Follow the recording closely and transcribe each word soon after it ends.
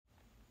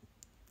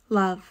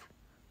Love,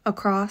 A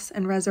Cross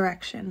and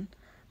Resurrection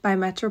by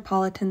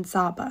Metropolitan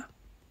Saba.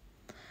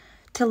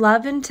 To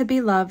love and to be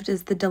loved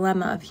is the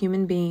dilemma of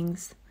human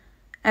beings.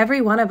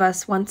 Every one of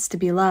us wants to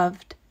be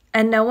loved,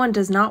 and no one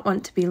does not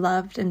want to be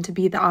loved and to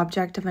be the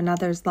object of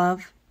another's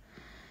love.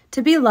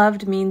 To be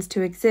loved means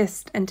to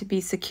exist and to be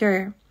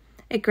secure.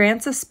 It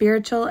grants us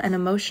spiritual and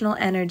emotional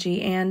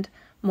energy and,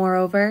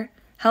 moreover,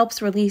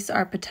 helps release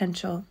our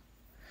potential.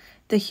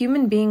 The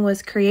human being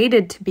was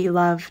created to be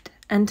loved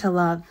and to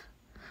love.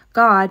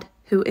 God,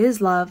 who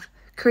is love,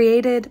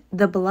 created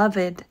the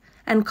beloved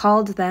and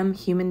called them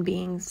human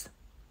beings.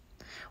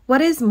 What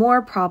is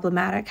more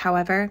problematic,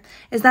 however,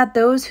 is that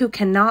those who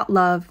cannot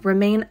love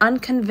remain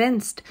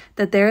unconvinced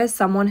that there is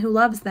someone who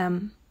loves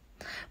them.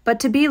 But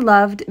to be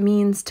loved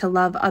means to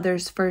love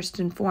others first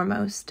and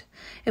foremost.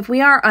 If we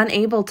are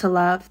unable to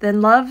love, then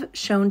love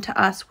shown to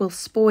us will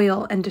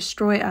spoil and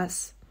destroy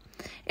us.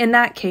 In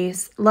that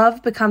case,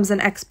 love becomes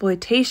an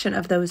exploitation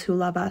of those who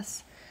love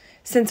us,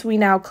 since we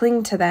now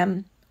cling to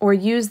them or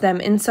use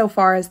them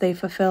insofar as they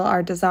fulfill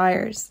our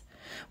desires.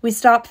 We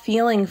stop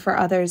feeling for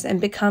others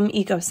and become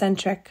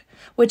egocentric,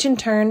 which in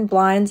turn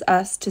blinds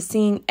us to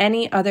seeing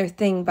any other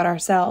thing but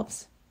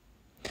ourselves.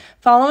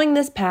 Following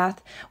this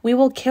path, we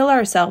will kill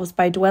ourselves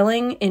by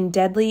dwelling in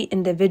deadly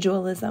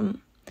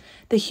individualism.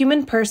 The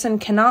human person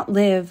cannot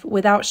live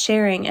without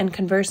sharing and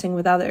conversing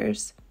with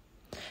others.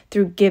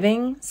 Through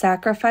giving,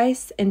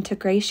 sacrifice,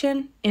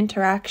 integration,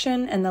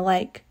 interaction, and the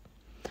like.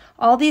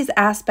 All these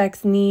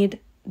aspects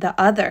need the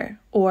other,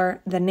 or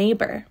the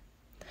neighbor.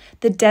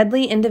 The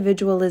deadly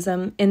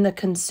individualism in the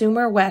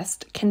consumer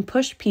West can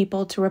push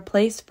people to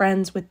replace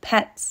friends with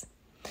pets.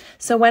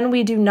 So when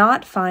we do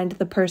not find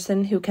the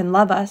person who can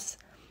love us,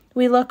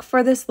 we look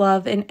for this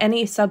love in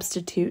any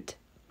substitute.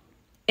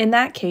 In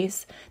that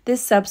case,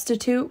 this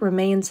substitute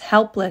remains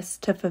helpless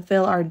to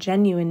fulfill our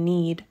genuine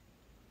need.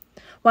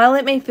 While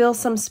it may fill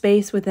some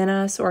space within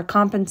us or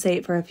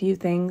compensate for a few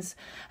things,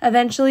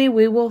 eventually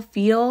we will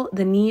feel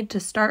the need to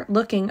start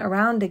looking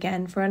around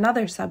again for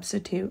another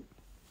substitute.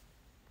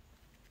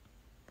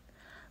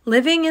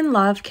 Living in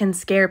love can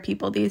scare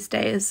people these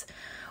days.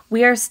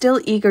 We are still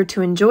eager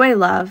to enjoy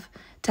love,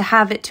 to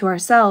have it to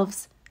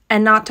ourselves,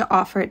 and not to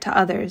offer it to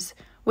others,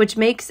 which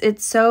makes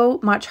it so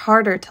much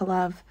harder to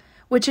love,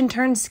 which in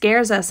turn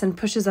scares us and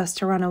pushes us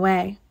to run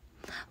away.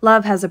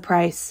 Love has a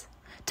price.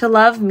 To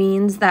love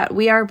means that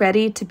we are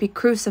ready to be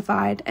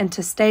crucified and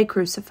to stay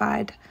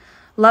crucified.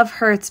 Love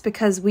hurts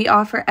because we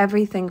offer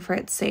everything for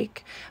its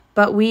sake,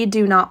 but we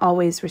do not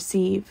always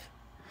receive.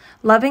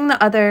 Loving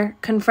the other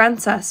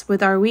confronts us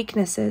with our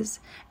weaknesses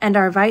and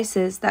our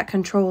vices that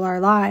control our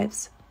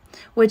lives,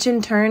 which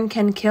in turn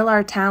can kill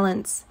our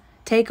talents,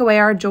 take away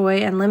our joy,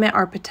 and limit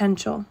our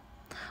potential.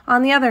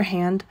 On the other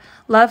hand,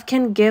 love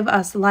can give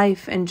us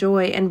life and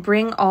joy and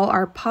bring all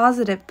our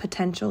positive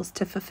potentials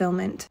to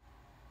fulfillment.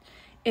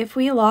 If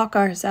we lock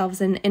ourselves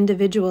in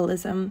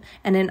individualism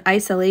and in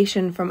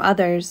isolation from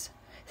others,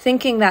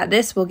 thinking that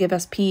this will give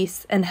us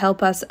peace and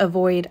help us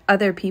avoid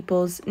other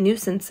people's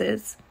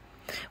nuisances,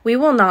 we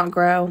will not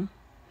grow.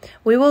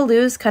 We will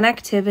lose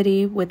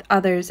connectivity with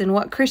others in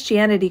what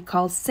Christianity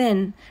calls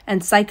sin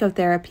and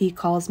psychotherapy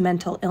calls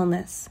mental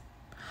illness.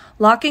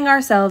 Locking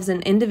ourselves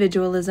in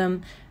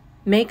individualism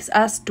makes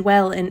us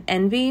dwell in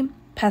envy,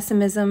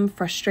 pessimism,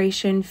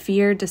 frustration,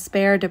 fear,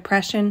 despair,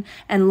 depression,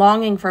 and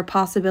longing for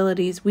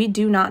possibilities we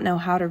do not know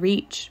how to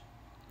reach.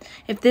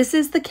 If this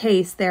is the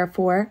case,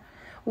 therefore,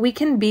 we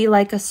can be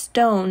like a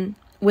stone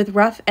with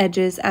rough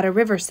edges at a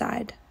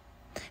riverside.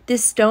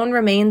 This stone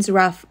remains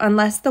rough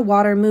unless the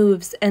water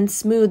moves and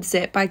smooths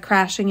it by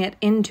crashing it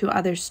into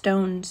other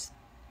stones.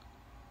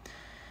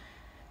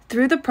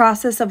 Through the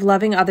process of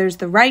loving others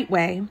the right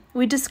way,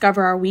 we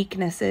discover our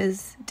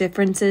weaknesses,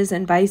 differences,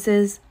 and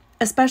vices,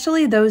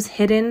 especially those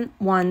hidden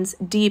ones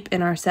deep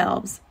in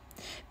ourselves.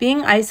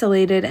 Being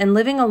isolated and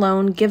living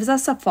alone gives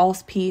us a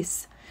false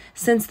peace,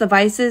 since the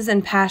vices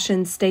and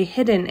passions stay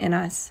hidden in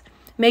us,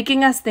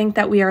 making us think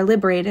that we are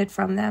liberated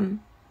from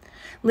them.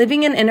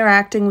 Living and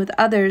interacting with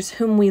others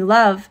whom we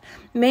love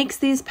makes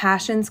these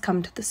passions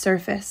come to the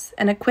surface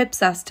and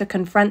equips us to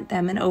confront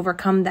them and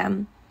overcome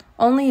them.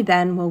 Only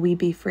then will we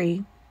be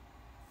free.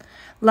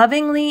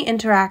 Lovingly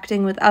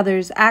interacting with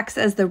others acts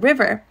as the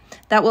river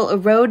that will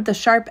erode the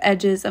sharp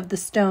edges of the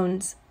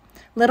stones.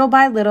 Little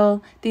by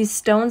little, these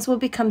stones will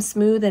become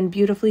smooth and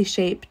beautifully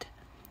shaped.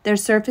 Their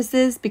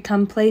surfaces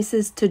become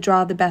places to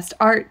draw the best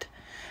art.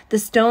 The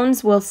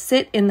stones will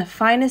sit in the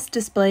finest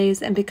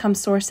displays and become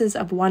sources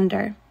of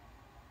wonder.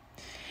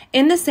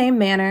 In the same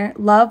manner,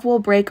 love will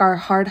break our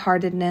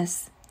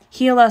hard-heartedness,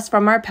 heal us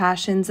from our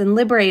passions, and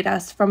liberate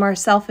us from our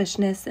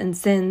selfishness and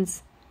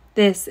sins.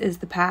 This is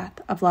the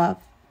path of love.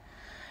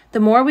 The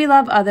more we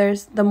love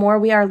others, the more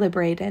we are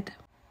liberated.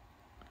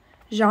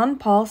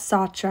 Jean-Paul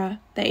Sartre,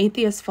 the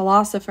atheist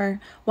philosopher,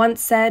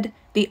 once said,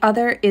 "The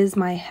other is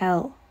my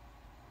hell."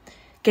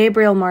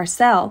 Gabriel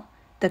Marcel,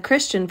 the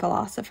Christian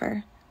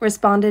philosopher,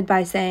 responded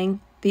by saying,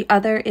 "The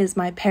other is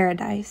my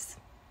paradise."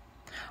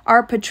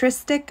 Our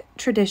patristic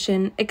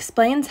tradition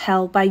explains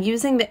hell by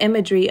using the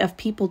imagery of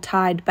people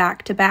tied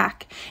back to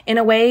back in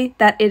a way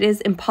that it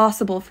is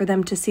impossible for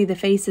them to see the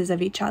faces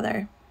of each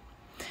other.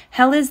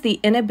 Hell is the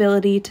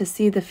inability to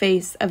see the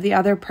face of the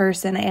other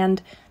person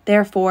and,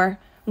 therefore,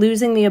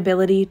 losing the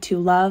ability to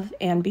love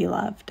and be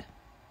loved.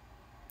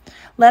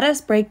 Let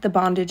us break the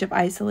bondage of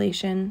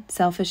isolation,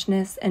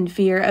 selfishness, and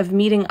fear of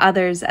meeting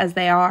others as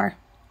they are.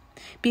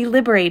 Be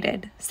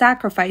liberated,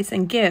 sacrifice,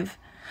 and give.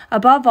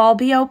 Above all,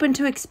 be open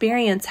to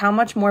experience how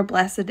much more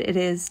blessed it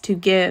is to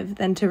give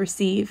than to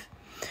receive.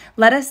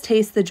 Let us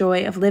taste the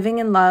joy of living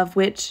in love,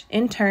 which,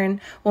 in turn,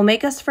 will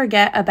make us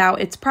forget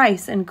about its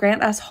price and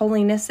grant us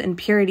holiness and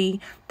purity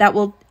that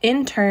will,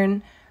 in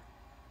turn,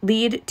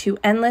 lead to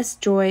endless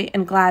joy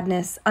and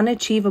gladness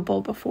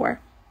unachievable before.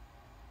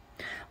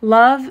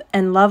 Love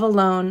and love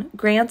alone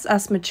grants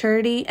us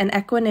maturity and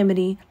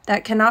equanimity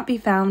that cannot be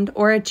found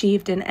or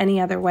achieved in any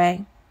other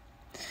way.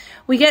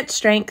 We get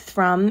strength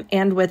from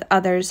and with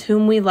others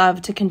whom we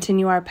love to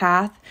continue our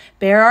path,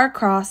 bear our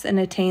cross, and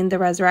attain the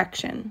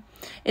resurrection.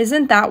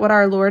 Isn't that what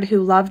our Lord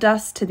who loved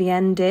us to the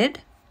end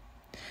did?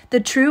 The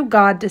true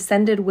God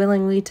descended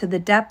willingly to the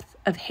depth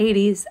of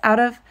Hades out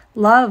of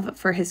love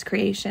for his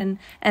creation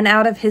and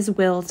out of his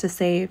will to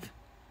save.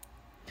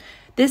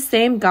 This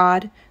same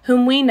God,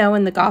 whom we know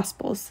in the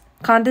Gospels,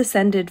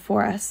 condescended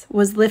for us,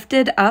 was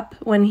lifted up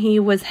when he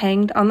was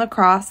hanged on the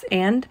cross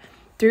and,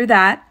 through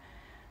that,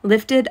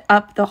 lifted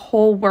up the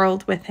whole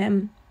world with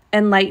him,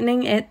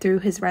 enlightening it through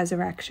his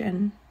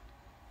resurrection.